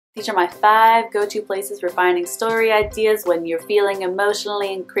These are my 5 go-to places for finding story ideas when you're feeling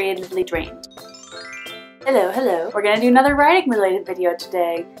emotionally and creatively drained. Hello. We're gonna do another writing related video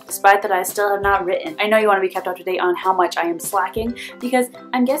today, despite that I still have not written. I know you want to be kept up to date on how much I am slacking, because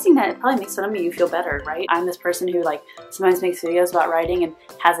I'm guessing that it probably makes some of you feel better, right? I'm this person who sometimes makes videos about writing and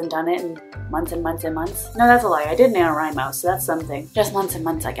hasn't done it in months and months and months. No, that's a lie. I did NaNoWriMo, so that's something. Just months and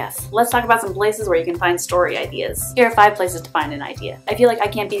months, I guess. Let's talk about some places where you can find story ideas. Here are 5 places to find an idea. I feel like I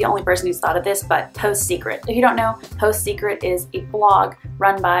can't be the only person who's thought of this, but Post Secret. If you don't know, Post Secret is a blog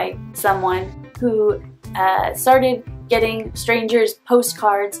run by someone who started getting strangers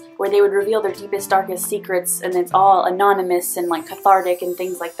postcards where they would reveal their deepest, darkest secrets, and it's all anonymous and cathartic and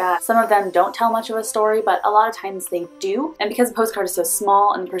things like that. Some of them don't tell much of a story, but a lot of times they do. And because the postcard is so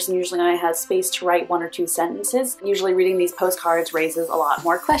small and the person usually only has space to write 1 or 2 sentences, usually reading these postcards raises a lot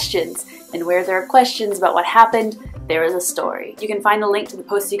more questions. And where there are questions about what happened, there is a story. You can find the link to the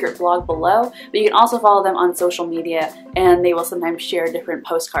Post Secret blog below, but you can also follow them on social media, and they will sometimes share different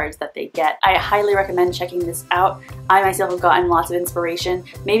postcards that they get. I highly recommend checking this out. I myself have gotten lots of inspiration,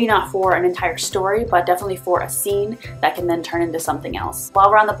 maybe not for an entire story, but definitely for a scene that can then turn into something else. While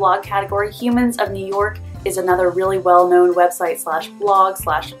we're on the blog category, Humans of New York is another really well-known website slash blog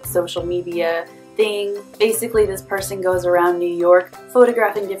slash social media thing. Basically, this person goes around New York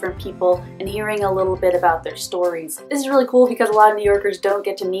photographing different people and hearing a little bit about their stories. This is really cool because a lot of New Yorkers don't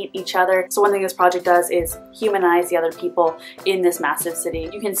get to meet each other, so one thing this project does is humanize the other people in this massive city.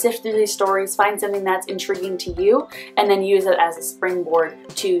 You can sift through these stories, find something that's intriguing to you, and then use it as a springboard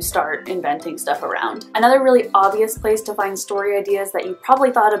to start inventing stuff around. Another really obvious place to find story ideas that you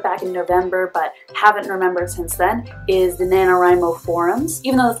probably thought of back in November but haven't remembered since then is the NaNoWriMo forums.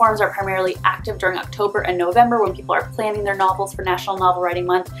 Even though the forums are primarily active during October and November when people are planning their novels for National Novel Writing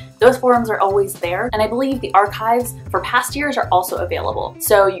Month, those forums are always there, and I believe the archives for past years are also available.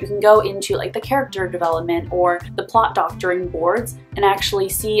 So you can go into the character development or the plot doctoring boards and actually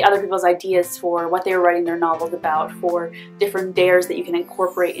see other people's ideas for what they were writing their novels about, for different dares that you can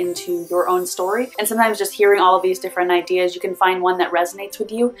incorporate into your own story. And sometimes just hearing all of these different ideas, you can find one that resonates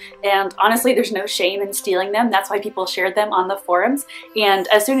with you, and honestly there's no shame in stealing them. That's why people shared them on the forums, and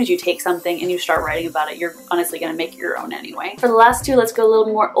as soon as you take something and you start writing about it, you're honestly going to make it your own anyway. For the last 2, let's go a little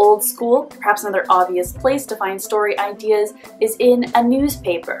more old school. Perhaps another obvious place to find story ideas is in a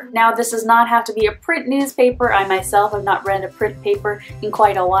newspaper. Now, this does not have to be a print newspaper. I myself have not read a print paper in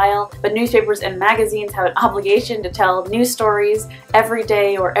quite a while, but newspapers and magazines have an obligation to tell news stories every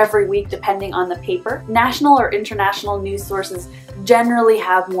day or every week depending on the paper. National or international news sources generally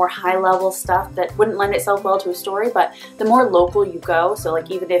have more high-level stuff that wouldn't lend itself well to a story, but the more local you go, so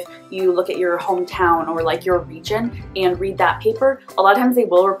even if you look at your hometown or your region and read that paper, a lot of times they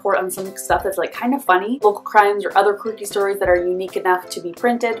will report on some stuff that's kind of funny, local crimes or other quirky stories that are unique enough to be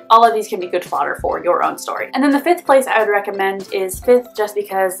printed. All of these can be good fodder for your own story. And then the 5th place I would recommend is 5th, just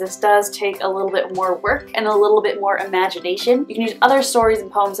because this does take a little bit more work and a little bit more imagination. You can use other stories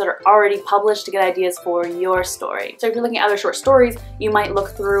and poems that are already published to get ideas for your story. So if you're looking at other short stories, you might look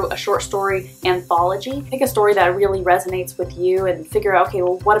through a short story anthology, pick a story that really resonates with you and figure out, okay,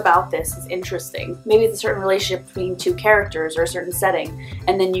 well, what about this is interesting? Maybe it's a certain relationship between 2 characters or a certain setting,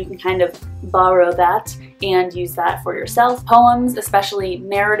 and then you can kind of borrow that and use that for yourself. Poems, especially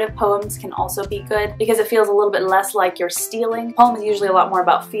narrative poems, can also be good because it feels a little bit less like you're stealing. Poems are usually a lot more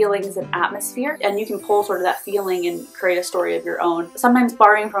about feelings and atmosphere, and you can pull sort of that feeling and create a story of your own. Sometimes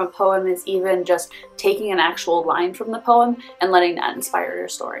borrowing from a poem is even just taking an actual line from the poem and letting that inspire your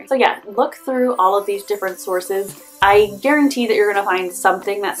story. So yeah, look through all of these different sources. I guarantee that you're going to find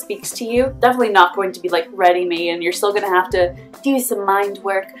something that speaks to you. Definitely not going to be ready-made, and you're still going to have to do some mind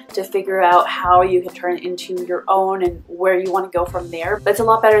work to figure out how you can turn it into your own and where you want to go from there. But it's a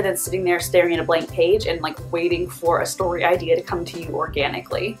lot better than sitting there staring at a blank page and waiting for a story idea to come to you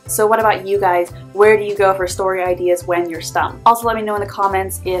organically. So what about you guys? Where do you go for story ideas when you're stumped? Also let me know in the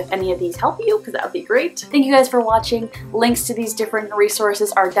comments if any of these help you, because that would be great. Thank you guys for watching. Links to these different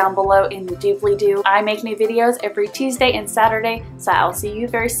resources are down below in the doobly-doo. I make new videos every Tuesday and Saturday, so I'll see you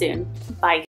very soon. Bye.